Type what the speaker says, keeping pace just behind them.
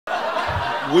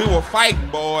We were fighting,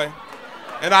 boy.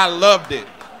 And I loved it.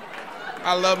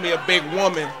 I love me a big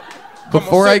woman.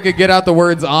 Before I could get out the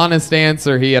words honest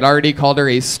answer, he had already called her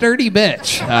a sturdy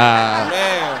bitch.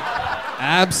 Man.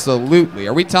 Absolutely.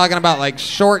 Are we talking about like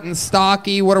short and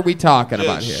stocky? What are we talking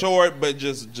about here? Short, but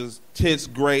just tits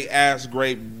great, ass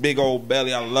great, big old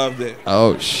belly. I loved it.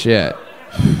 Oh, shit.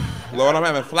 Lord, I'm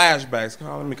having flashbacks.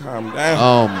 Let me calm down.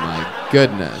 Oh, my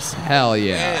goodness. Hell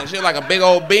yeah. Man, shit like a big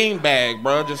old bean bag,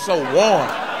 bro. Just so warm.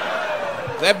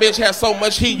 That bitch has so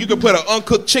much heat, you can put an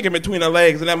uncooked chicken between her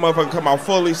legs and that motherfucker come out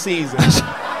fully seasoned.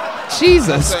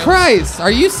 Jesus Christ. Are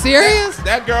you serious?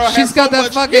 That girl has so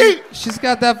much heat. She's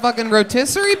got that fucking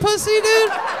rotisserie pussy,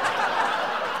 dude?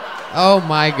 Oh,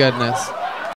 my goodness.